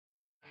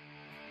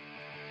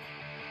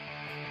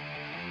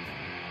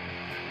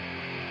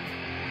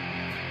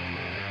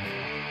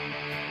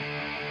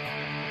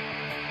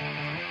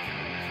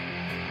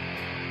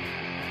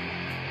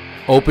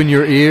Open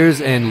your ears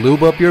and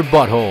lube up your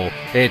butthole.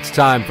 It's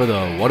time for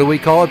the What Do We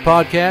Call It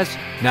podcast.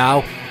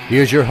 Now,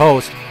 here's your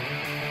host.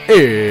 It's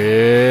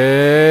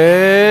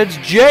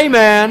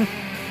Jmann.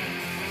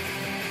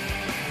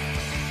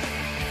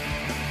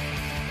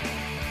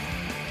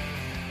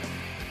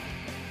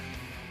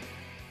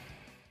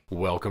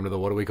 Welcome to the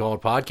What Do We Call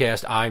It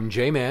podcast. I'm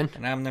Jmann.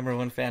 And I'm number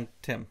one fan,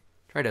 Tim.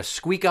 Try to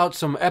squeak out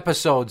some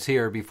episodes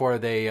here before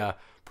they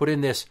put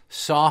in this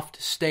soft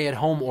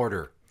stay-at-home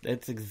order.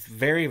 It's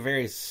very,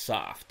 very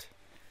soft.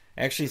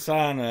 I actually saw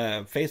on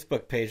a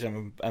Facebook page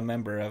I'm a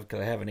member of because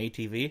I have an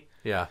ATV.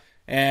 Yeah.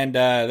 And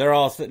they're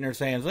all sitting there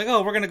saying, it's like,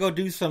 oh, we're going to go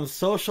do some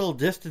social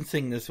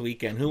distancing this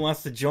weekend. Who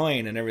wants to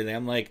join and everything?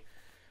 I'm like,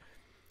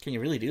 can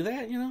you really do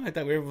that? You know, I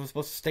thought we were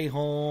supposed to stay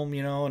home,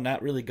 you know, and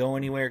not really go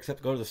anywhere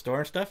except go to the store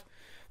and stuff.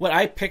 What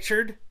I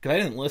pictured, because I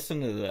didn't listen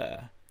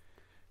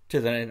to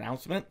the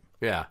announcement.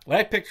 Yeah. What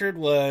I pictured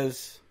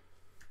was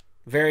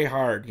very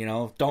hard, you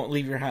know, don't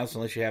leave your house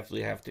unless you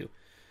absolutely have to.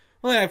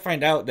 Well, I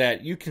find out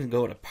that you can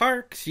go to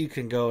parks, you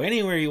can go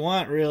anywhere you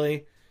want,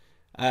 really.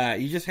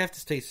 You just have to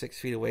stay 6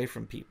 feet away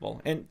from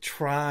people and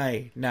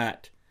try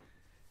not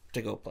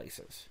to go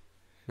places.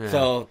 Yeah.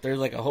 So there's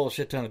like a whole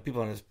shit ton of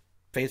people on his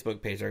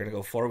Facebook page that are going to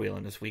go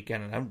four-wheeling this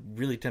weekend, and I'm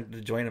really tempted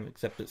to join them,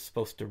 except it's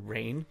supposed to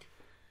rain.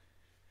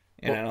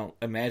 And I don't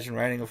imagine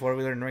riding a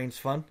four-wheeler in rain's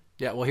fun.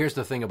 Yeah, well, here's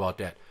the thing about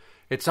that.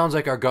 It sounds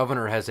like our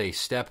governor has a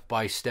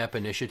step-by-step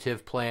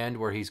initiative planned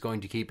where he's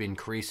going to keep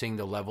increasing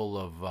the level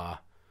of...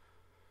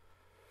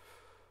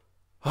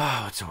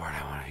 what's the word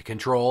I want?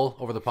 Control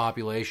over the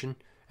population,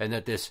 and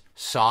that this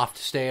soft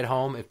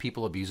stay-at-home, if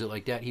people abuse it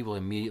like that, he will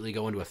immediately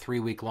go into a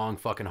 3-week-long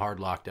fucking hard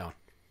lockdown.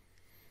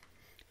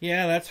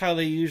 Yeah, that's how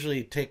they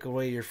usually take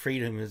away your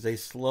freedom, is they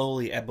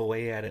slowly ebb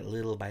away at it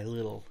little by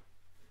little.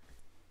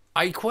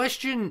 I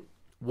question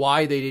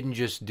why they didn't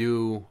just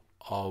do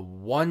a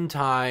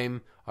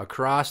one-time,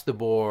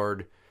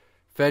 across-the-board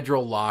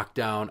federal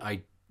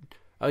lockdown.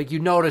 You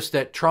notice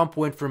that Trump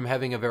went from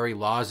having a very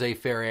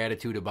laissez-faire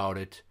attitude about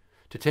it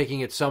to taking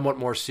it somewhat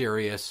more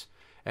serious,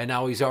 and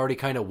now he's already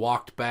kind of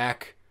walked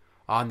back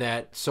on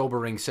that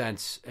sobering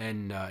sense,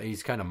 and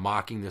he's kind of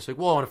mocking this. Like,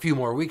 well, in a few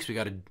more weeks, we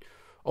got to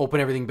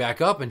open everything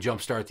back up and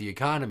jumpstart the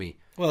economy.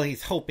 Well,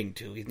 he's hoping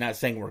to. He's not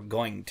saying we're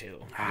going to.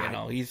 You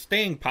know, he's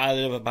staying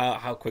positive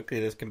about how quickly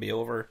this can be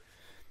over.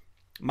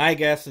 My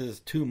guess is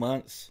 2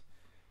 months.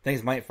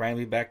 Things might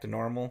finally be back to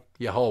normal.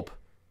 You hope.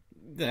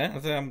 Yeah,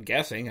 I'm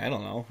guessing. I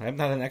don't know. I'm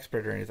not an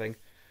expert or anything.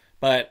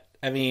 But,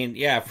 I mean,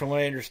 yeah, from what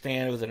I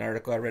understand, it was an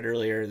article I read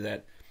earlier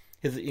that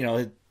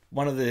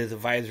one of his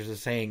advisors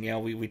is saying, you know,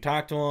 we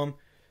talked to him.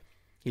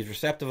 He's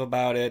receptive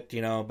about it,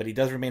 you know, but he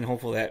does remain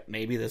hopeful that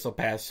maybe this will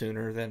pass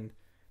sooner than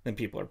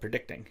people are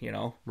predicting, you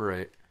know?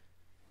 Right.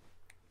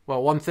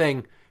 Well, one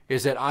thing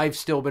is that I've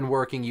still been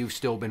working, you've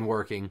still been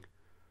working.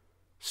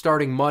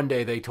 Starting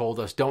Monday, they told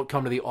us, don't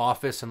come to the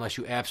office unless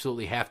you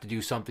absolutely have to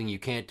do something you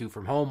can't do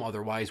from home,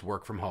 otherwise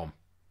work from home.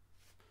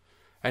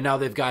 And now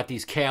they've got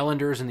these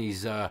calendars and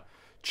these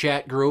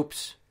chat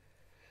groups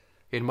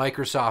in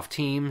Microsoft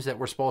Teams that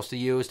we're supposed to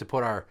use to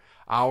put our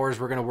hours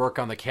we're going to work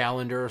on the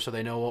calendar so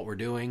they know what we're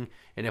doing.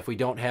 And if we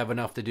don't have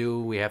enough to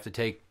do, we have to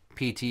take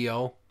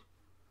PTO,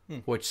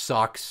 which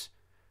sucks.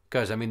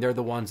 Because, I mean, they're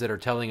the ones that are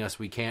telling us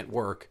we can't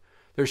work.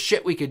 There's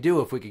shit we could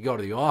do if we could go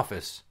to the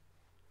office.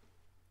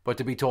 But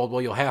to be told,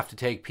 well, you'll have to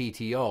take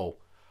PTO.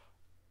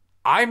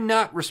 I'm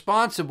not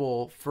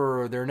responsible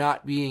for there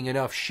not being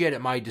enough shit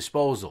at my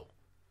disposal.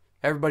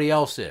 Everybody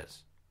else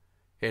is.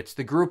 It's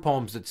the group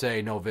homes that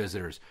say no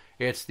visitors.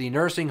 It's the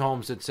nursing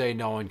homes that say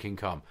no one can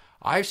come.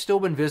 I've still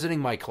been visiting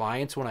my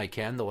clients when I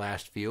can, the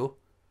last few.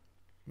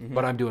 Mm-hmm.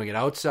 But I'm doing it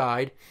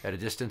outside at a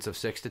distance of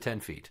 6 to 10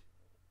 feet.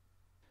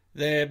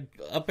 They're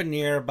up in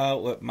the air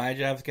about what my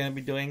job's going to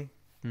be doing.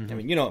 Mm-hmm. I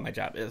mean, you know what my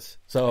job is.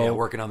 So yeah,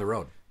 working on the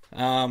road.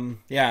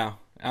 Yeah.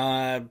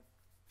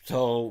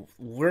 So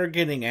we're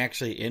getting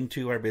actually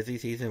into our busy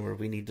season where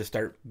we need to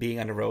start being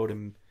on the road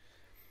and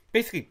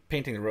basically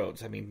painting the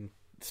roads. I mean,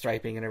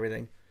 striping and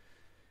everything.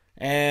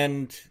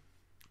 And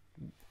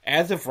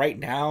as of right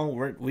now,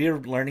 we're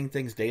learning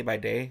things day by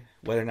day,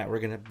 whether or not we're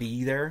going to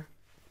be there.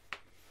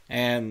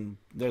 And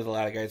there's a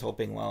lot of guys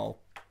hoping, well,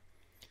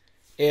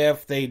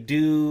 if they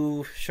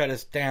do shut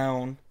us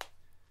down,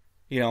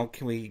 you know,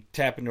 can we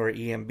tap into our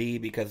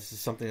EMB because this is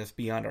something that's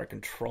beyond our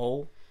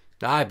control?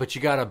 Aye, but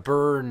you got to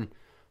burn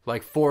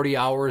like 40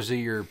 hours of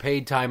your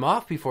paid time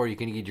off before you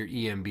can get your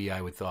EMB,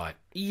 I would thought.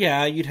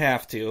 Yeah, you'd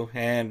have to.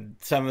 And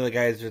some of the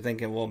guys are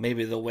thinking, well,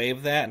 maybe they'll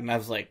waive that. And I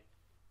was like,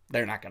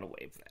 they're not going to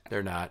waive that.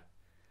 They're not.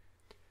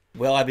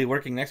 Will I be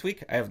working next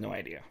week? I have no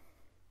idea.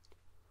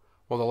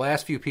 Well, the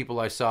last few people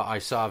I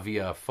saw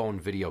via phone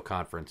video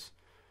conference.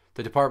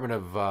 The Department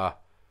of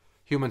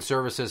Human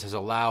Services has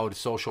allowed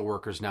social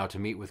workers now to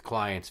meet with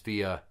clients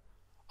via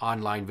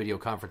online video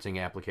conferencing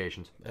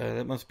applications.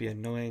 That must be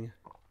annoying.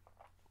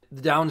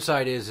 The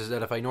downside is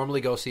that if I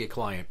normally go see a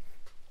client,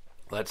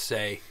 let's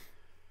say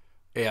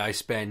I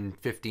spend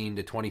 15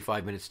 to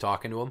 25 minutes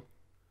talking to them,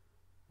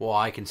 well,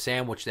 I can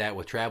sandwich that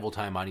with travel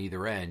time on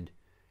either end,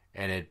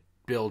 and it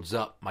builds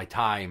up my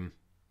time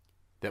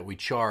that we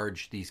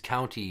charge these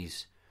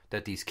counties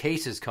that these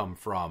cases come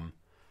from.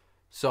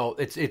 So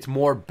it's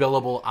more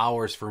billable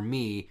hours for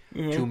me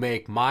to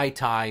make my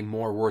time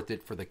more worth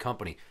it for the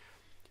company.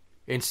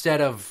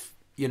 Instead of,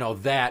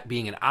 that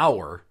being an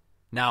hour,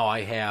 now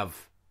I have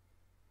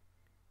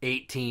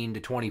 18 to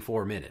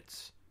 24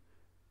 minutes.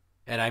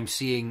 And I'm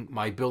seeing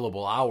my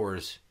billable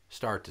hours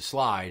start to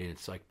slide, and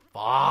it's like,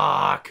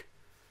 fuck.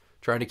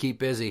 Trying to keep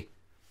busy.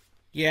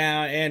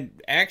 Yeah,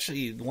 and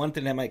actually, one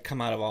thing that might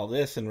come out of all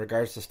this in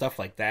regards to stuff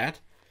like that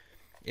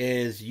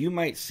is you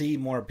might see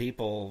more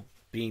people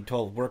being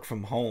told work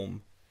from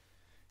home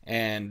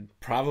and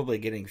probably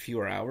getting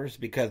fewer hours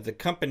because the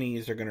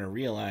companies are going to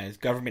realize,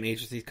 government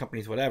agencies,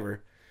 companies,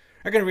 whatever,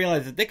 are going to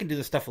realize that they can do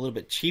this stuff a little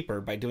bit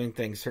cheaper by doing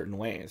things certain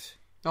ways.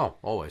 Oh,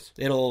 always.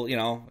 It'll,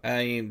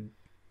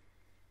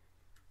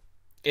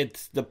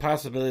 it's the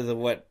possibilities of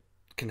what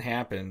can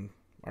happen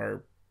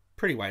are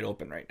pretty wide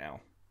open right now.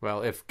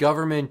 Well, if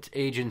government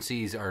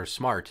agencies are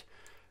smart,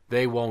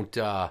 they won't,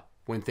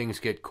 when things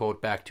get,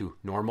 quote, back to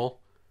normal,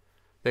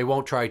 they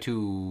won't try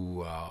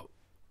to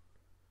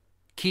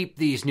keep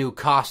these new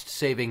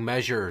cost-saving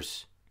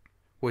measures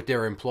with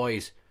their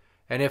employees.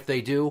 And if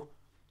they do,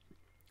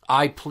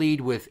 I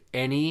plead with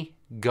any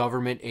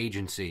government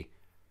agency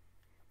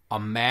a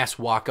mass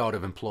walkout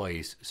of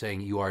employees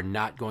saying you are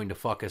not going to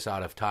fuck us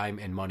out of time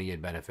and money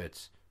and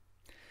benefits.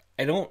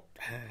 I know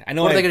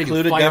what are they going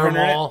to do, fire them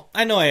all?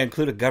 I know I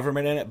included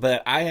government in it,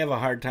 but I have a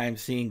hard time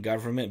seeing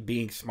government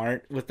being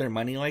smart with their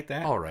money like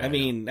that. All right. I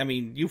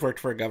mean, you've worked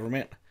for a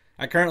government.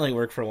 I currently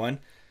work for one.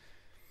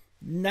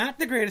 Not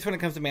the greatest when it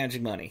comes to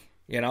managing money,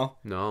 No.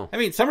 I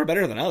mean, some are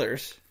better than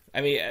others. I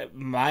mean,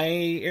 my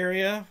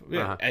area,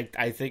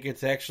 I think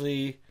it's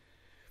actually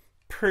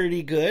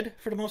pretty good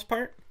for the most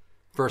part.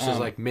 Versus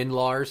like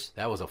Minlar's,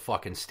 that was a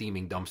fucking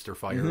steaming dumpster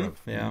fire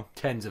of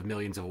tens of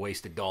millions of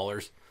wasted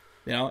dollars.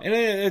 And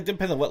it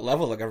depends on what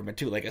level of government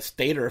too. Like a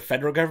state or a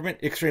federal government,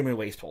 extremely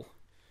wasteful.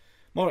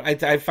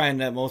 I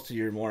find that most of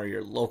your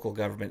local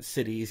government,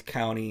 cities,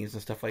 counties,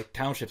 and stuff like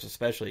townships,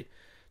 especially,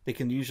 they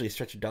can usually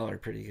stretch a dollar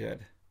pretty good.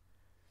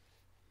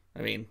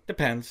 I mean,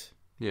 depends.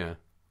 Yeah.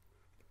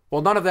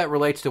 Well, none of that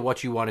relates to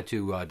what you wanted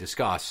to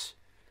discuss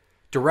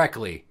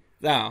directly.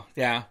 No,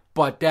 yeah.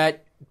 But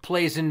that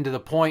plays into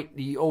the point.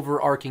 The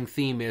overarching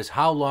theme is,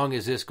 how long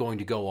is this going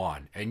to go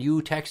on? And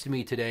you texted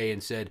me today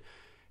and said,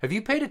 have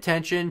you paid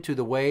attention to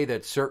the way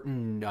that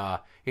certain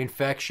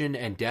infection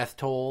and death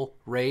toll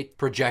rate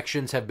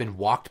projections have been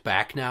walked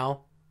back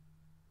now?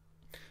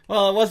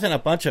 Well, it wasn't a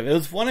bunch of it. It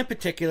was one in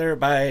particular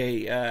by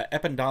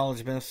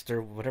epidemiologist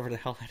or whatever the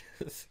hell that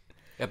is.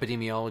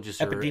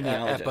 Epidemiologist.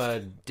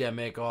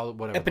 Epidemic,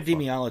 whatever.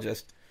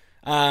 Epidemiologist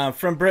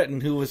from Britain,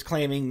 who was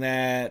claiming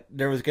that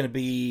there was going to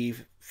be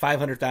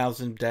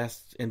 500,000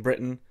 deaths in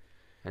Britain,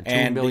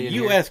 and the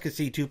U.S. could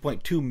see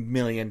 2.2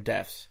 million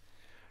deaths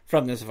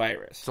from this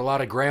virus. It's a lot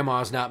of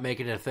grandmas not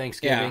making it to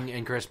Thanksgiving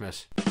and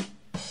Christmas.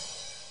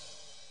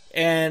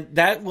 And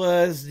that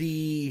was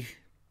the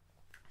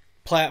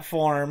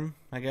platform,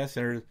 I guess,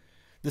 or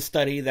the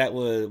study that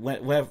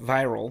went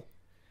viral.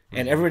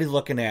 And everybody's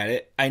looking at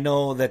it. I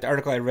know that the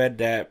article I read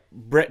that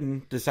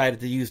Britain decided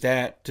to use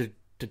that to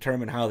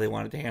determine how they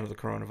wanted to handle the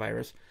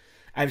coronavirus.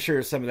 I'm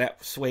sure some of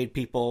that swayed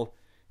people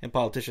and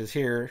politicians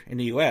here in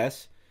the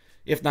U.S.,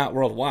 if not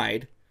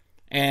worldwide.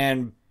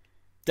 And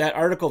that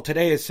article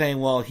today is saying,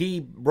 well,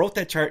 he wrote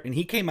that chart and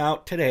he came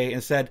out today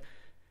and said,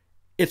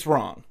 it's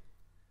wrong.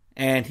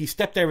 And he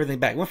stepped everything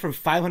back. Went from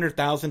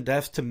 500,000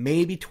 deaths to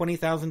maybe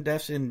 20,000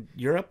 deaths in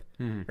Europe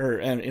or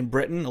in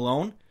Britain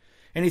alone.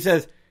 And he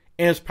says,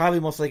 and it's probably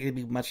most likely to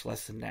be much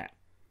less than that.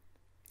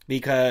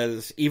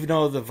 Because even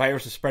though the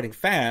virus is spreading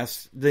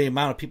fast, the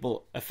amount of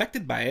people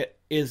affected by it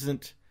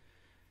isn't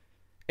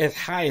as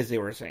high as they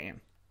were saying.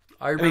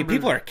 I mean,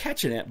 people are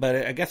catching it, but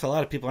I guess a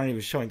lot of people aren't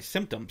even showing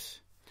symptoms.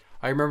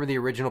 I remember the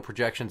original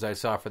projections I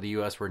saw for the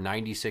U.S. were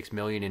 96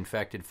 million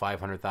infected,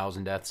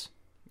 500,000 deaths.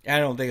 I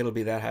don't think it'll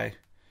be that high.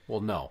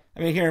 Well, no.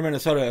 I mean, here in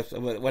Minnesota,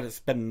 what it's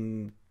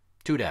been...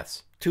 2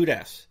 deaths. 2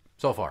 deaths.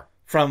 So far.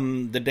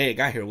 From the day it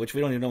got here, which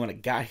we don't even know when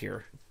it got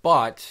here.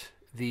 But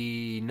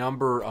the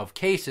number of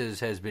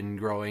cases has been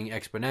growing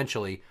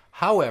exponentially.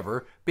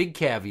 However, big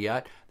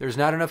caveat, there's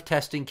not enough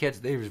testing kits.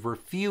 They've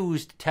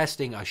refused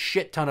testing a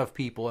shit ton of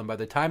people, and by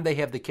the time they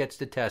have the kits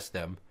to test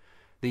them,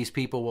 these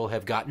people will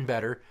have gotten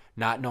better,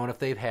 not known if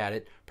they've had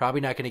it, probably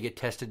not going to get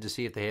tested to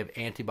see if they have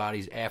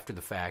antibodies after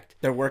the fact.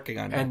 They're working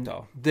on that,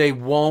 though. They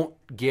won't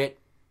get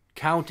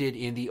counted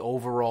in the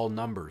overall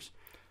numbers.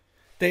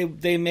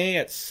 They may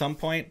at some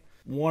point.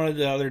 One of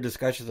the other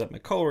discussions that my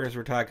coworkers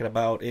were talking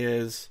about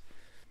is,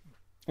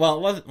 well,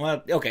 it wasn't,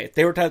 well, okay,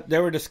 they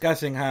were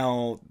discussing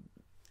how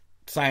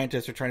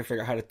scientists are trying to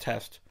figure out how to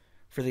test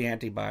for the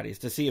antibodies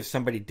to see if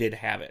somebody did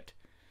have it.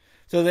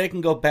 So they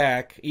can go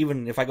back,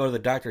 even if I go to the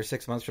doctor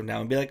 6 months from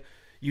now and be like,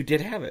 you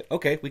did have it.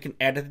 Okay, we can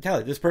add to the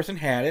tally. This person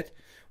had it,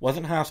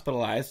 wasn't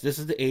hospitalized, this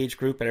is the age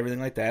group and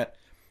everything like that.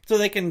 So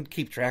they can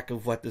keep track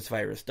of what this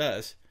virus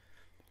does.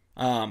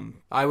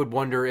 I would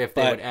wonder if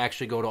they would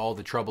actually go to all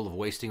the trouble of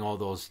wasting all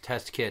those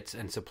test kits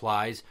and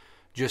supplies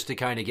just to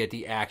kind of get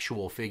the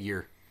actual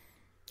figure.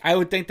 I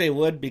would think they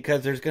would,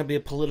 because there's going to be a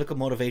political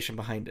motivation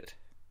behind it.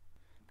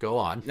 Go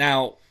on.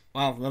 Now,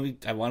 well,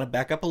 I want to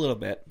back up a little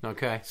bit.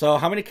 Okay. So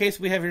how many cases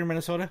we have here in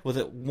Minnesota? Was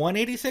it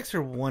 186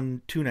 or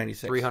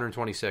 296?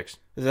 326.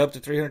 Is it up to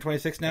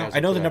 326 now? Yes, I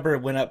know the yeah. number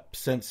went up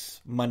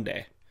since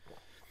Monday.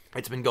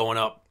 It's been going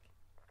up.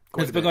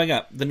 It's been going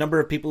up. The number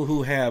of people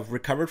who have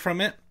recovered from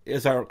it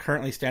are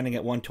currently standing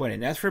at 120.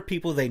 And that's for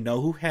people they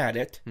know who had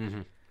it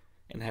and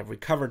have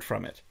recovered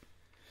from it.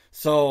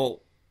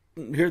 So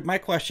here's my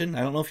question.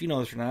 I don't know if you know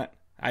this or not.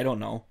 I don't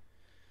know.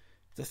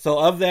 So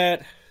of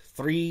that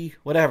 3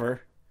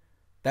 whatever,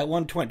 that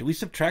 120, do we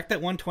subtract that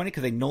 120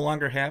 because they no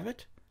longer have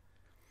it?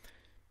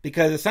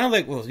 Because it sounds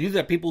like, well, these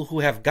are people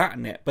who have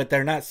gotten it, but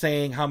they're not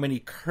saying how many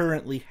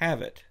currently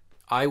have it.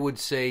 I would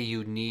say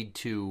you need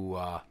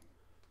to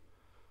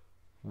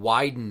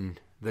widen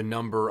the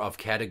number of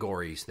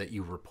categories that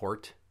you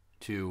report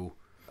to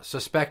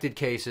suspected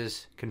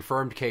cases,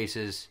 confirmed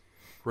cases,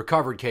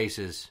 recovered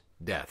cases,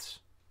 deaths.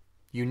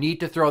 You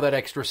need to throw that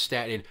extra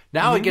stat in.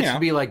 Now it gets to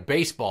be like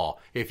baseball.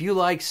 If you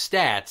like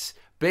stats,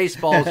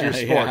 baseball's your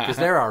sport, because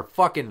there are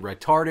fucking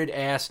retarded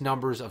ass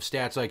numbers of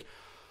stats. Like,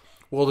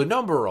 well, the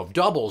number of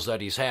doubles that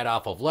he's had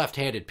off of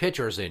left-handed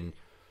pitchers in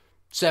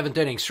 7th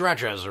inning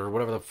stretches or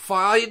whatever the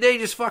fuck. They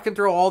just fucking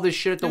throw all this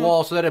shit at the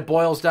wall so that it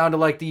boils down to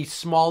like the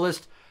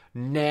smallest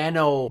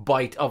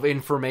nanobyte of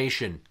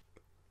information.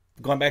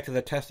 Going back to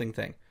the testing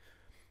thing,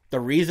 the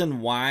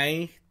reason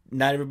why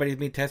not everybody's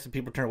being tested,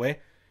 people turn away,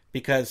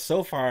 because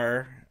so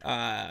far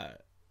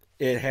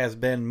it has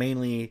been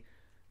mainly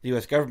the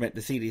U.S. government,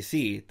 the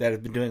CDC, that has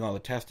been doing all the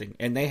testing.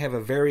 And they have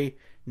a very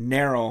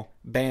narrow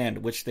band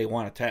which they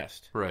want to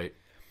test. Right.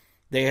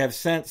 They have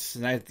since,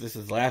 and this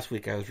is last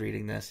week I was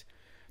reading this,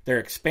 they're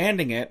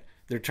expanding it.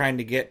 They're trying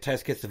to get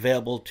test kits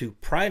available to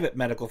private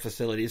medical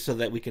facilities so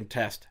that we can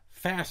test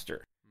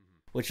faster,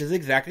 which is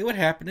exactly what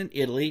happened in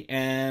Italy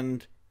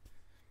and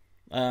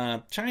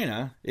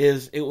China.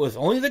 It was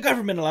only the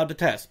government allowed to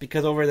test,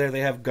 because over there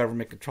they have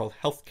government-controlled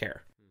health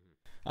care.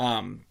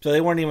 So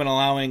they weren't even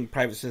allowing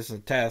private citizens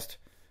to test.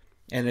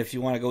 And if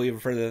you want to go even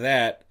further than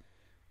that,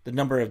 the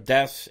number of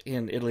deaths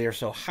in Italy are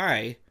so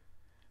high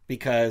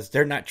because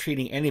they're not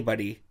treating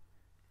anybody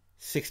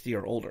 60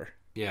 or older.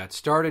 Yeah, it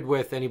started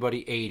with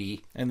anybody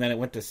 80. And then it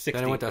went to 60.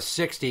 Then it went to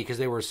 60 because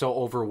they were so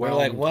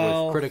overwhelmed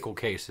with critical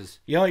cases.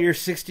 You're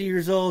 60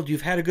 years old,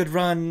 you've had a good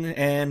run,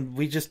 and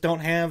we just don't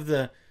have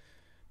the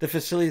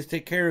facilities to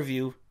take care of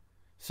you.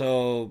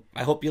 So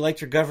I hope you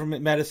liked your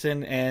government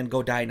medicine and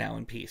go die now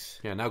in peace.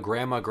 Yeah, now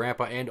Grandma,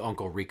 Grandpa, and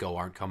Uncle Rico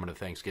aren't coming to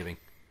Thanksgiving.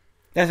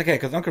 That's okay,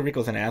 because Uncle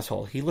Rico's an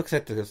asshole. He looks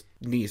at his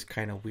niece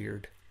kind of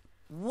weird.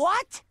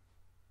 What?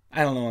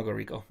 I don't know Uncle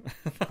Rico.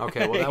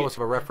 Okay, well, that was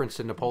a reference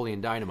to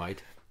Napoleon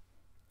Dynamite.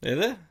 Is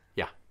it?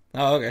 Yeah.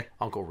 Oh, okay.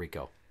 Uncle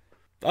Rico.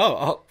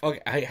 Oh, okay.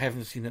 I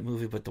haven't seen that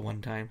movie but the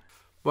one time.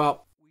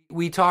 Well,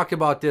 we talked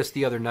about this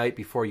the other night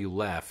before you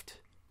left,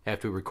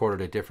 after we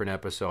recorded a different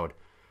episode,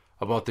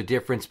 about the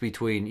difference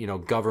between,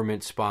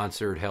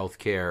 government-sponsored health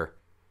care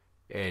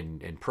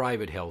and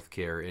private health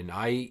care. And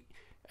I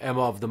am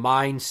of the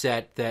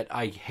mindset that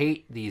I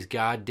hate these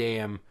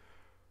goddamn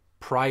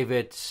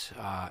private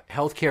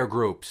healthcare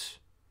groups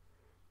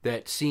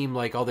that seem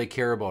like all they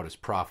care about is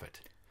profit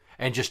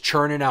and just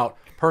churning out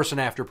person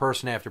after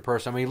person after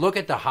person. I mean, look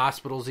at the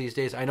hospitals these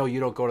days. I know you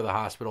don't go to the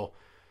hospital.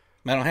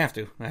 I don't have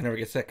to. I never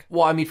get sick.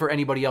 Well, I mean, for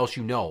anybody else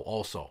you know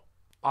also.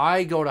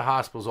 I go to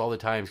hospitals all the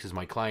time because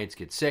my clients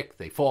get sick,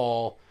 they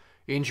fall,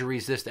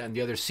 injuries, this, that, and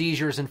the other,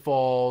 seizures and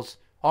falls,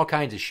 all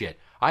kinds of shit.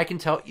 I can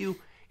tell you,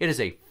 it is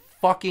a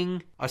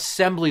fucking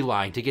assembly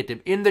line to get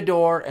them in the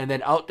door and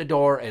then out the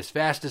door as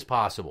fast as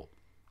possible.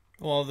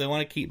 Well, they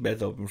want to keep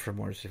beds open for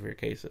more severe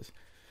cases.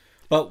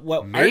 But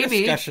what our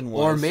discussion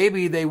was... Or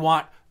maybe they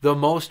want the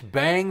most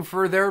bang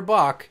for their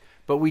buck.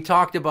 But we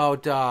talked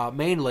about,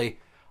 mainly,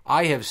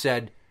 I have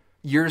said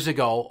years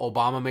ago,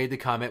 Obama made the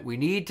comment, we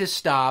need to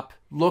stop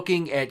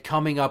looking at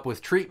coming up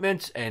with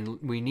treatments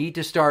and we need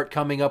to start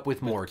coming up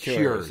with more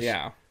cures.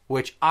 Yeah.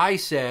 Which I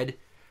said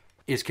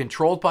is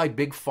controlled by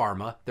Big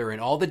Pharma. They're in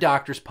all the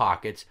doctors'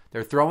 pockets.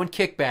 They're throwing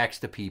kickbacks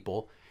to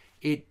people.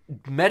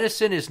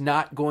 Medicine is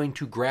not going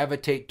to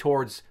gravitate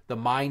towards the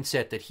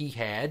mindset that he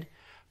had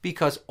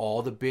because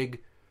all the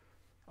big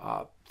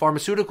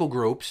pharmaceutical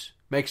groups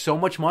make so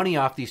much money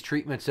off these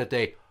treatments that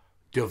they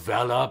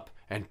develop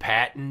and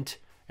patent,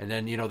 and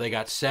then they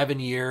got 7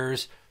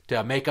 years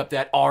to make up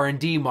that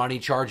R&D money,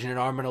 charging an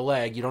arm and a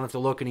leg. You don't have to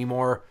look any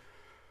more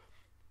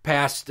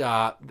past. You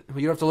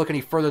don't have to look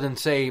any further than,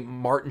 say,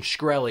 Martin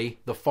Shkreli,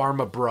 the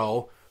pharma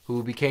bro,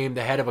 who became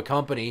the head of a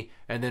company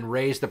and then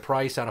raised the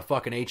price on a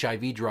fucking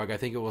HIV drug. I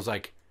think it was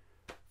like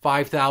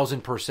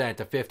 5,000%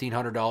 to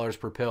 $1,500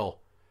 per pill.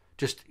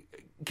 Just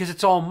because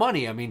it's all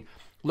money. I mean,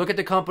 look at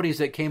the companies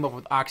that came up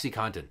with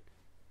OxyContin.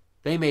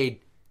 They made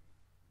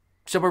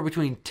somewhere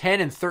between $10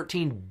 and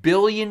 $13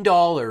 billion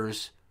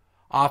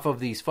off of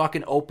these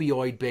fucking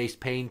opioid-based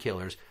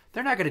painkillers.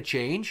 They're not going to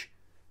change.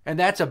 And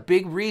that's a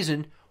big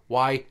reason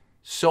why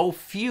so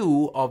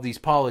few of these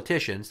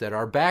politicians that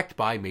are backed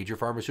by major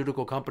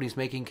pharmaceutical companies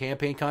making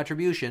campaign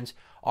contributions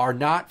are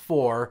not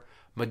for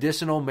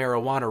medicinal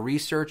marijuana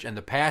research and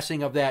the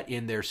passing of that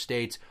in their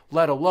states,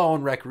 let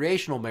alone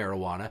recreational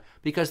marijuana,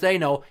 because they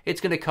know it's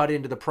going to cut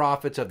into the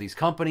profits of these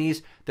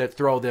companies that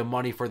throw them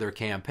money for their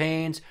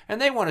campaigns, and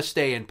they want to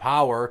stay in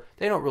power.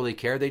 They don't really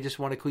care. They just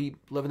want to keep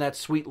living that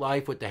sweet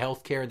life with the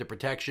health care and the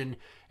protection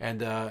and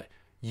the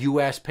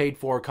U.S.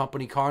 paid-for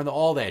company car and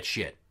all that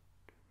shit.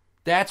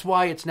 That's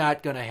why it's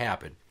not going to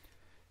happen.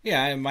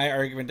 Yeah, and my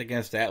argument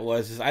against that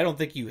is I don't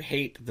think you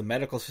hate the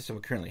medical system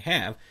we currently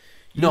have.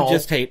 You No.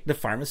 just hate the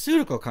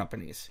pharmaceutical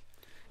companies.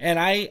 And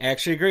I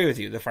actually agree with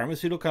you. The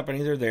pharmaceutical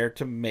companies are there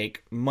to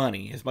make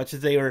money. As much as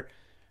they are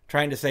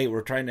trying to say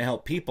we're trying to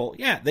help people,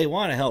 yeah, they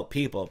want to help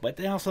people, but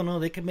they also know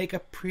they can make a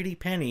pretty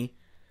penny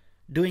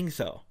doing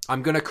so.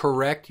 I'm going to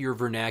correct your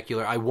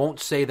vernacular. I won't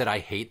say that I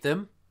hate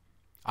them.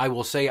 I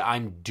will say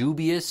I'm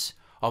dubious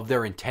of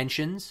their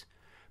intentions,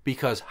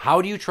 because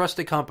how do you trust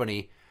a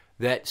company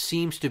that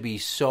seems to be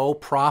so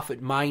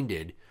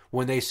profit-minded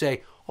when they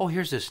say, oh,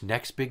 here's this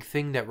next big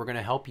thing that we're going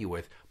to help you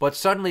with, but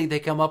suddenly they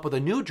come up with a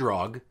new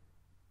drug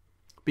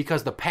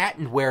because the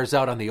patent wears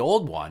out on the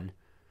old one,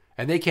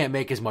 and they can't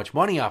make as much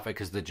money off it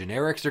because the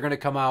generics are going to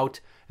come out,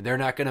 and they're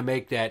not going to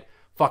make that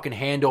fucking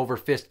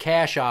hand-over-fist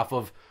cash off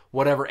of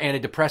whatever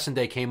antidepressant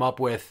they came up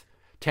with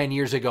 10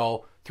 years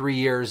ago, 3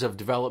 years of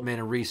development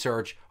and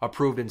research,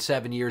 approved in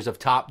 7 years of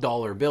top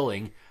dollar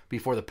billing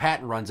before the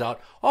patent runs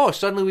out. Oh,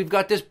 suddenly we've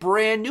got this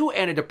brand new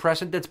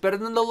antidepressant that's better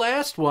than the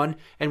last one,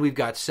 and we've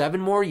got 7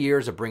 more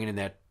years of bringing in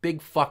that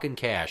big fucking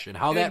cash. And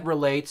how that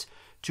relates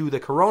to the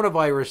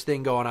coronavirus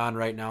thing going on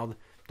right now,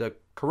 the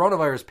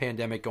coronavirus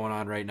pandemic going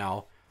on right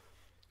now,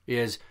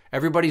 is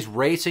everybody's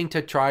racing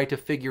to try to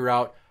figure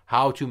out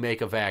how to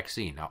make a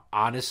vaccine. Now,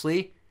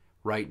 honestly,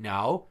 right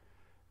now,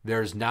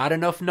 there's not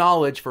enough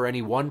knowledge for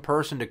any one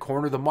person to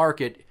corner the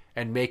market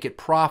and make it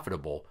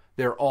profitable.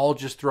 They're all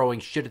just throwing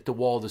shit at the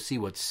wall to see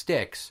what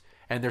sticks,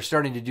 and they're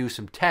starting to do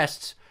some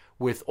tests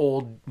with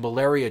old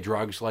malaria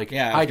drugs like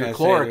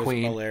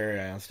hydrochloroquine,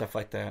 malaria and stuff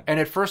like that. And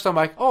at first I'm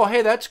like, oh,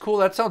 hey, that's cool.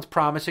 That sounds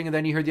promising. And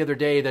then you hear the other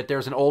day that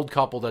there's an old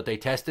couple that they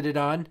tested it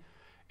on,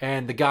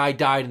 and the guy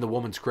died and the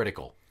woman's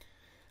critical.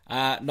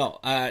 No,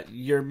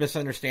 you're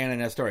misunderstanding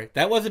that story.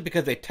 That wasn't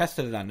because they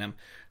tested it on them.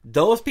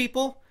 Those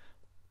people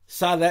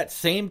saw that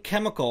same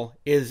chemical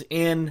is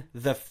in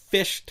the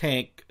fish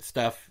tank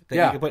stuff that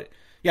you can put.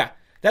 Yeah.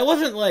 That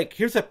wasn't like,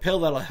 here's a pill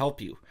that'll help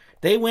you.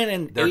 They went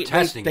and they're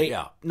testing it.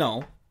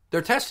 No.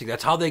 They're testing.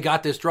 That's how they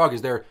got this drug,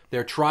 is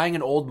they're trying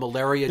an old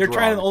malaria drug. They're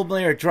trying an old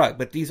malaria drug,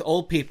 but these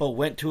old people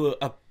went to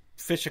a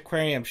fish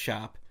aquarium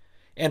shop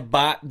and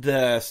bought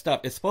the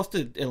stuff. It's supposed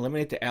to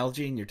eliminate the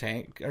algae in your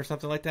tank or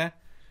something like that,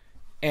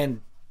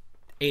 and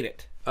ate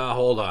it.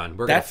 Hold on.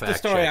 That's the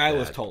story I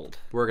was told.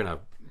 We're going to,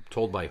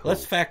 told by who?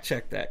 Let's fact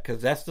check that,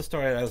 because that's the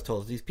story I was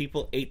told. These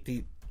people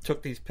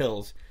took these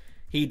pills.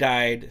 He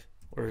died,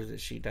 or is it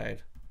she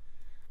died?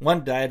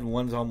 One died and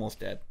one's almost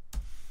dead.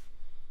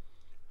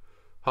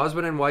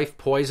 Husband and wife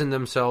poisoned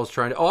themselves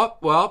trying to... Oh,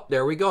 well,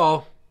 there we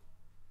go.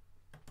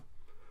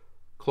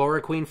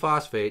 Chloroquine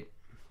phosphate.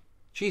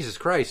 Jesus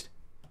Christ.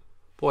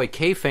 Boy,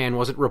 K-Fan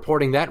wasn't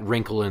reporting that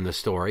wrinkle in the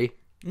story.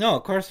 No,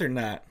 of course they're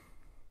not.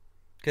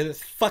 Because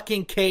it's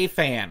fucking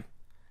K-Fan.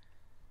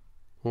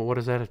 Well, what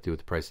does that have to do with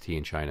the price of tea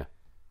in China?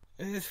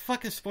 It's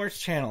fucking sports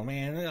channel,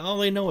 man. All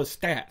they know is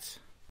stats.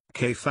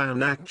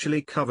 K-Fan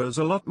actually covers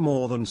a lot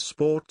more than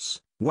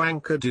sports.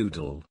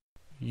 Wankadoodle.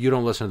 You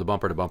don't listen to the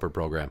Bumper to Bumper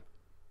program.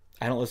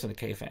 I don't listen to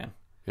K-Fan.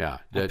 Yeah.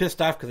 I'm pissed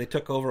off because they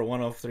took over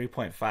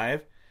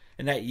 103.5,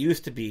 and that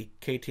used to be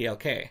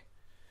KTLK.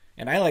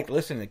 And I like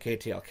listening to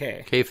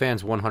KTLK.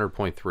 K-Fan's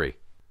 100.3.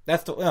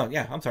 That's the... Oh,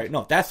 yeah, I'm sorry.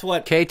 No, that's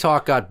what...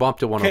 K-Talk got bumped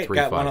to 103.5.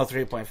 Got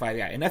 103.5,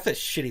 yeah. And that's a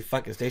shitty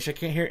fucking station. I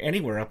can't hear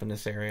anywhere up in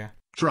this area.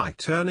 Try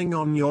turning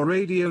on your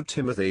radio,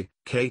 Timothy.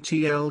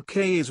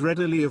 KTLK is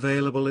readily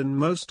available in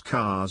most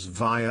cars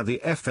via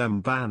the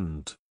FM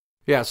band.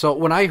 Yeah, so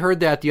when I heard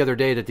that the other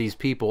day, that these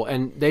people,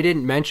 and they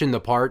didn't mention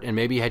the part, and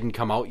maybe it hadn't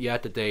come out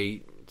yet, that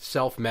they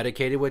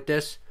self-medicated with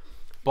this,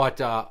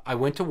 but I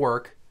went to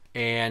work,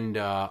 and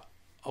a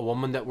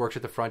woman that works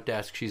at the front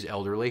desk, she's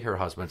elderly, her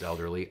husband's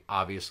elderly,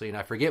 obviously, and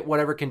I forget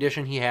whatever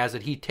condition he has,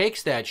 that he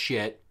takes that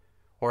shit,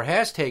 or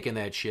has taken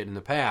that shit in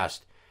the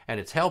past, and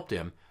it's helped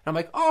him. And I'm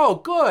like, oh,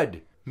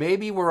 good,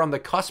 maybe we're on the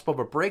cusp of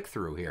a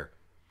breakthrough here.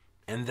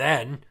 And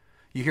then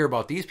you hear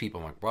about these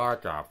people, I'm like,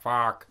 what the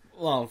fuck?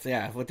 Well,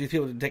 yeah, what these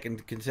people didn't take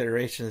into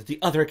consideration is the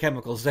other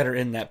chemicals that are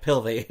in that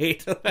pill they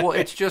ate. Well,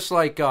 it's just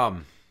like,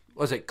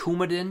 was it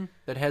Coumadin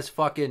that has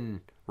fucking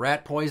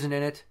rat poison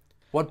in it?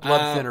 What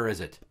blood thinner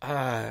is it?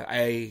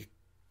 I'm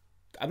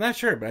not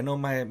sure, but I know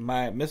my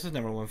Mrs.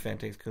 Number One fan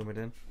takes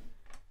Coumadin.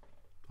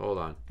 Hold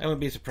on. I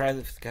wouldn't be surprised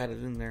if it's got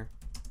it in there.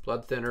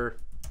 Blood thinner.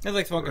 It's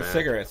like smoking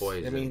cigarettes.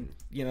 Poison. I mean,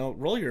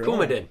 roll your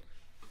Coumadin.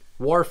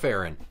 own.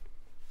 Warfarin.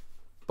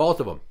 Both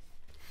of them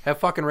have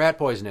fucking rat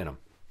poison in them.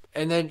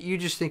 And then you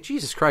just think,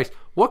 Jesus Christ,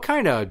 what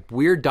kind of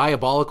weird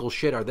diabolical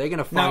shit are they going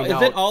to find out?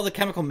 Now, is it all the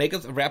chemical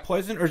makeup of rat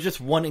poison, or just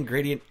one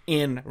ingredient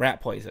in rat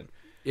poison?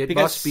 It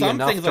because must be some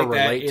enough things to like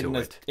that relate to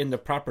it. in the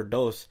proper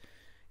dose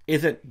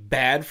isn't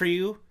bad for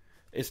you.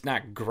 It's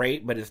not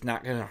great, but it's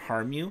not going to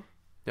harm you.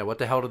 Yeah, what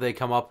the hell did they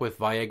come up with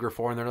Viagra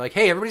for? And they're like,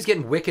 hey, everybody's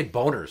getting wicked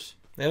boners.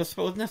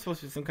 Wasn't that supposed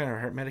to be some kind of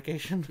heart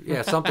medication?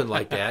 Yeah, something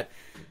like that.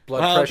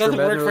 Blood Well, it pressure doesn't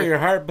work for like, your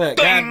heart, but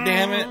god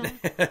damn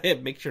it,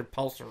 it makes your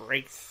pulse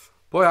race.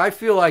 Boy, I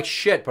feel like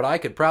shit, but I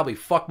could probably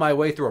fuck my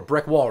way through a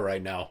brick wall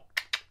right now.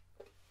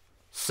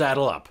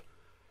 Saddle up.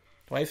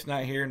 Wife's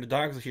not here and the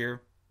dog's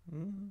here.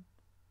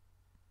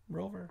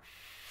 Rover.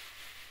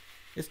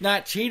 It's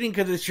not cheating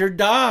because it's your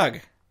dog.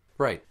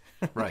 Right.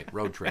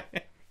 Road trip.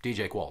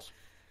 DJ Qualls.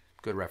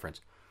 Good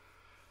reference.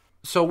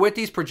 So with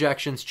these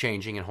projections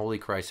changing, and holy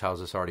Christ, how's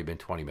this already been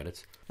 20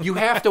 minutes? You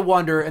have to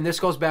wonder, and this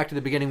goes back to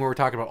the beginning where we're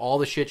talking about all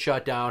the shit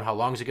shut down, how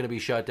long is it going to be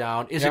shut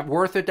down? Is it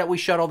worth it that we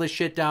shut all this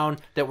shit down,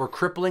 that we're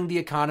crippling the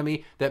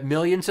economy, that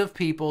millions of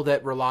people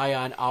that rely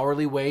on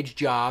hourly wage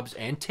jobs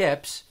and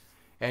tips,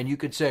 and you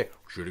could say,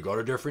 should have got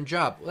a different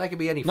job. Well, that could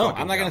be any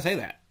fucking I'm not going to say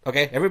that.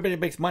 Okay? Everybody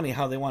makes money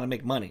how they want to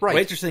make money. Right.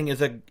 Waitressing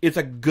is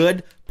a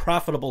good,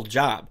 profitable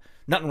job.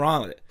 Nothing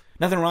wrong with it.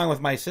 Nothing wrong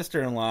with my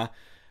sister-in-law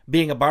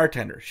being a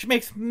bartender. She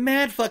makes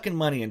mad fucking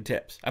money in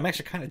tips. I'm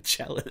actually kind of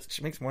jealous.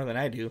 She makes more than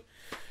I do.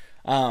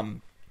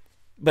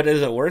 But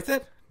is it worth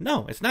it?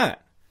 No, it's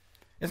not.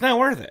 It's not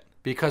worth it.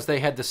 Because they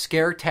had the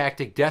scare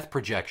tactic death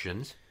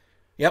projections.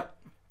 Yep.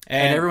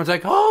 And everyone's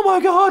like, oh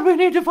my God, we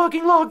need to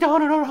fucking lock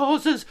down in our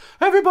houses.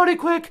 Everybody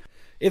quick.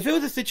 If it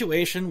was a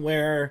situation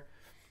where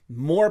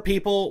more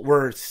people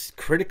were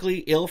critically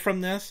ill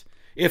from this,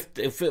 if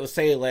it was,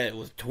 say, like, it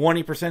was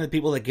 20% of the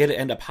people that get it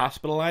end up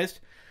hospitalized,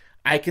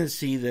 I can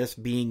see this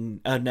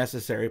being a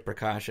necessary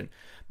precaution.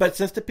 But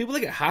since the people that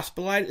get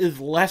hospitalized is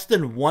less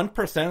than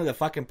 1% of the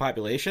fucking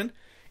population,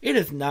 it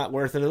is not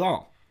worth it at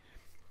all.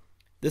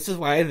 This is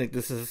why I think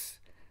this is...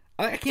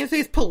 I can't say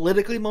it's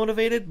politically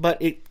motivated,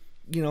 but it,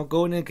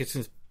 going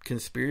into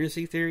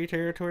conspiracy theory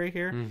territory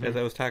here, as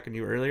I was talking to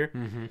you earlier,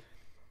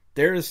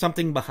 there is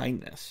something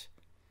behind this.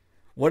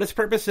 What its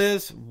purpose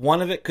is,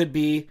 one of it could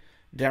be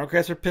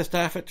Democrats are pissed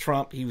off at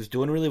Trump. He was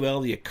doing really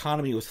well. The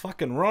economy was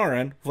fucking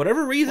roaring. For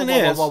whatever reason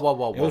it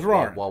was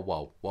roaring.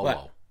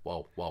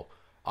 Whoa.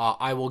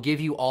 I will give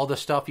you all the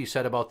stuff you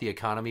said about the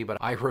economy, but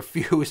I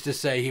refuse to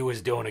say he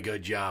was doing a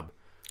good job.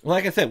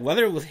 Like I said,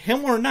 whether it was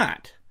him or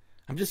not,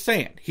 I'm just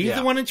saying. He's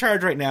the one in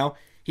charge right now.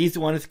 He's the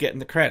one that's getting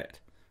the credit.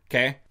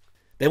 Okay?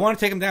 They want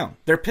to take him down.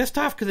 They're pissed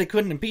off because they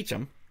couldn't impeach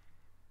him.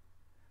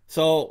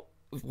 So,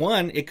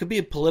 one, it could be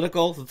a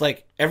political... It's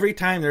like every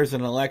time there's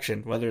an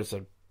election, whether it's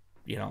a...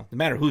 no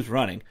matter who's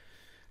running,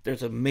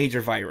 there's a major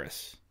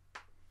virus.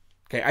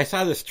 Okay, I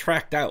saw this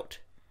tracked out.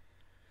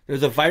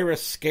 There's a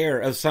virus scare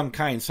of some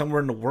kind somewhere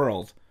in the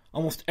world.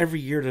 Almost every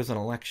year there's an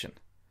election.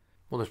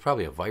 Well, there's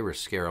probably a virus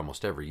scare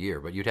almost every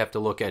year, but you'd have to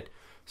look at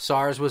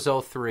SARS was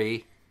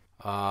 2003,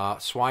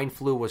 swine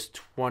flu was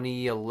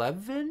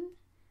 2011,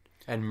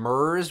 and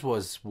MERS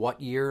was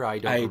what year? I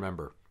don't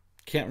remember.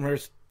 Can't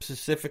remember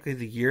specifically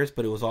the years,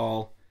 but it was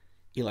all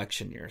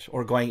election years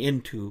or going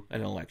into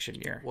an election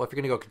year. Well, if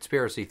you're going to go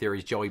conspiracy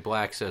theories, Joey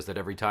Black says that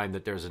every time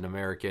that there's an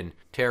American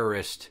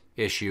terrorist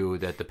issue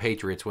that the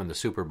Patriots win the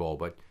Super Bowl,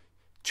 but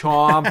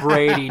Tom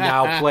Brady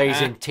now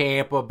plays in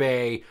Tampa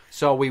Bay,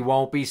 so we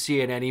won't be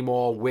seeing any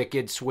more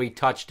wicked sweet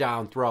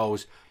touchdown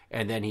throws,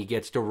 and then he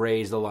gets to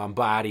raise the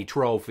Lombardi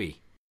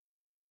trophy.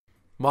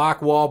 Mark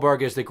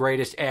Wahlberg is the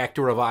greatest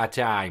actor of our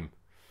time.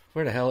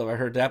 Where the hell have I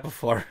heard that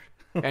before?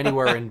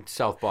 Anywhere in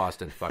South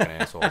Boston, fucking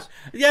assholes.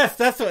 Yes,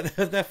 that's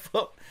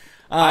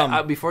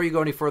what... Before you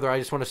go any further, I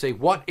just want to say,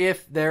 what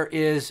if there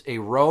is a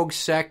rogue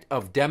sect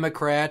of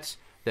Democrats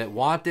that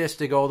want this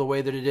to go the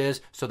way that it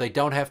is so they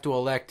don't have to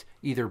elect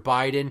either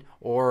Biden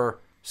or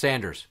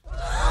Sanders?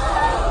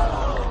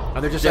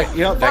 And they're just like,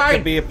 that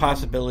could be a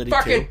possibility,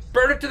 fucking too.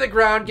 Burn it to the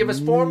ground, give us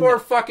 4 more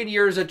fucking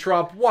years of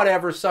Trump,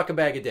 whatever, suck a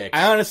bag of dicks.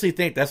 I honestly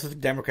think that's what the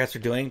Democrats are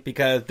doing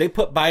because they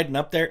put Biden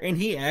up there and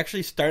he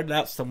actually started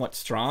out somewhat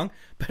strong,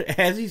 but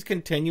as he's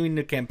continuing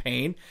the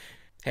campaign,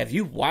 have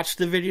you watched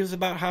the videos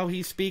about how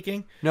he's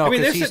speaking? No,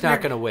 because he's not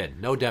going to win.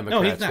 No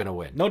Democrat's going to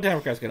win. No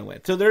Democrat's going to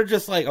win. So they're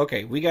just like,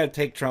 okay, we got to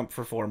take Trump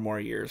for 4 more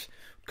years.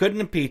 Couldn't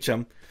impeach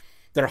him.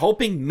 They're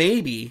hoping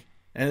maybe,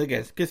 and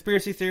again,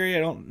 conspiracy theory, I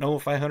don't know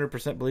if I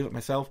 100% believe it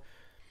myself,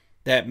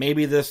 that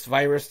maybe this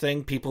virus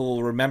thing, people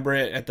will remember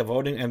it at the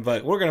voting and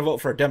vote, we're going to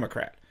vote for a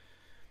Democrat.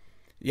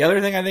 The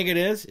other thing I think it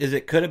is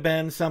it could have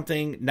been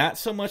something not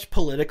so much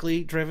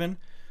politically driven,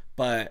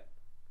 but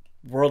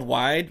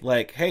worldwide,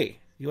 like, hey,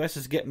 U.S.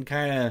 is getting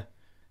kind of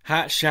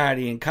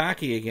hot-shotty and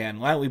cocky again.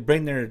 Why don't we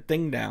bring their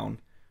thing down,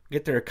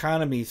 get their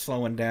economy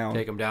slowing down.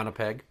 Take them down a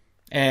peg.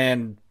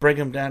 And bring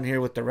them down here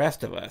with the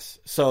rest of us.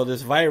 So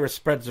this virus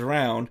spreads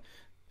around,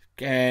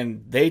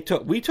 and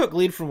we took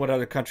lead from what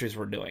other countries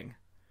were doing.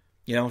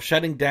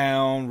 Shutting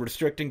down,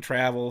 restricting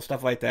travel,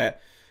 stuff like that.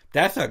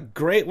 That's a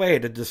great way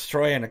to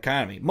destroy an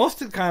economy.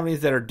 Most of the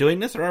economies that are doing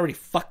this are already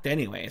fucked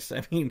anyways.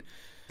 I mean,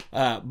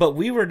 but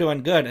we were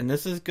doing good, and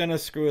this is going to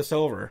screw us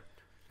over.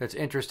 That's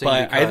interesting.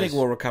 But I think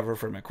we'll recover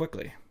from it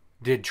quickly.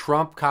 Did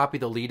Trump copy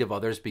the lead of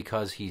others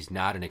because he's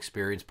not an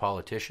experienced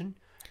politician?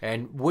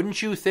 And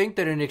wouldn't you think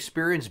that an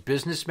experienced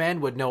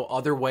businessman would know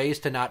other ways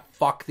to not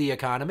fuck the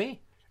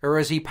economy? Or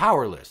is he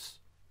powerless?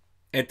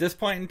 At this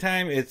point in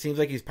time, it seems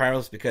like he's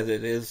powerless because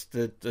it is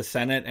the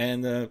Senate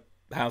and the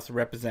House of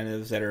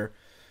Representatives that are,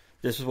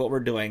 this is what we're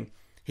doing.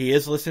 He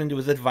is listening to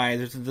his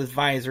advisors, and his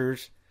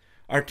advisors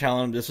are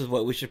telling him this is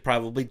what we should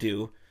probably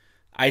do.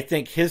 I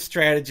think his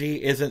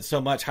strategy isn't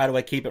so much how do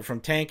I keep it from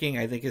tanking.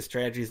 I think his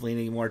strategy is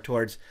leaning more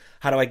towards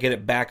how do I get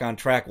it back on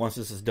track once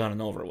this is done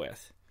and over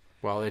with.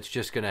 Well, it's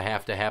just going to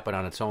have to happen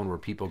on its own where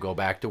people go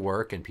back to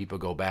work and people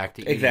go back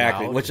to eating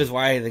exactly, out. Which is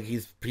why I think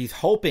he's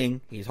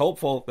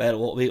hopeful that it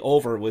will be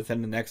over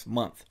within the next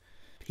month.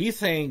 He's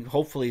saying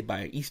hopefully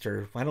by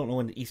Easter. I don't know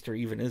when Easter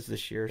even is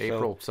this year.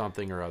 April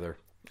something or other.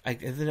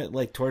 Isn't it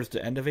like towards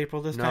the end of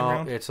April this time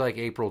around? No, it's like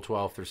April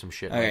 12th or some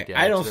shit okay. like that.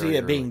 I don't see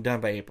it being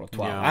done by April 12th.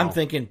 No. I'm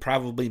thinking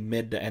probably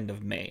mid to end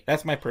of May.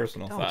 That's my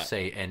personal Don't thought.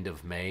 say end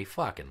of May.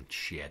 Fucking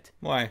shit.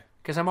 Why?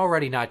 Because I'm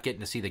already not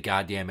getting to see the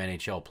goddamn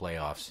NHL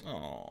playoffs.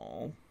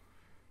 Oh.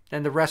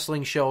 And the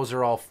wrestling shows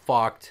are all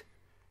fucked.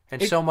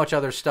 And so much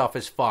other stuff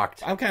is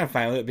fucked. I'm kind of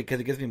fine with it because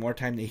it gives me more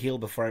time to heal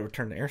before I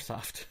return to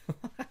Airsoft.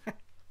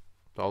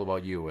 It's all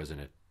about you, isn't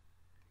it?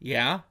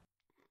 Yeah?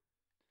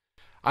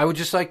 I would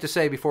just like to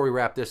say before we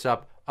wrap this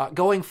up,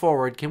 going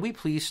forward, can we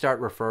please start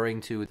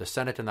referring to the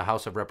Senate and the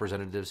House of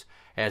Representatives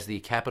as the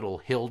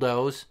Capitol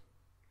Hildos?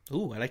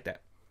 Ooh, I like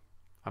that.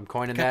 I'm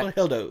coining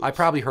Capitol that. Hildos. I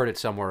probably heard it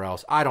somewhere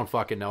else. I don't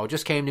fucking know. It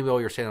just came to me while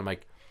you were saying, I'm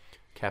like,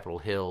 Capitol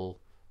Hill,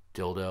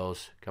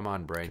 dildos. Come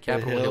on, brain.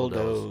 Capitol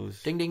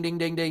Hildos. Ding, ding, ding,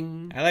 ding,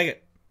 ding. I like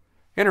it.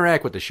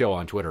 Interact with the show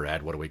on Twitter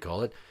at What Do We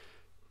Call It?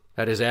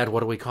 That is at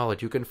What Do We Call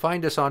It? You can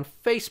find us on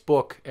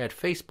Facebook at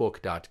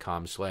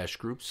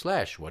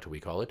facebook.com/group/What Do We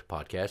Call It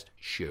podcast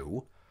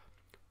show.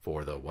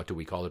 For the What Do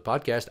We Call It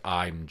podcast,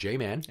 I'm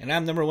Jmann. And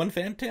I'm number one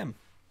fan, Tim.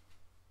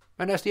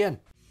 And that's the end.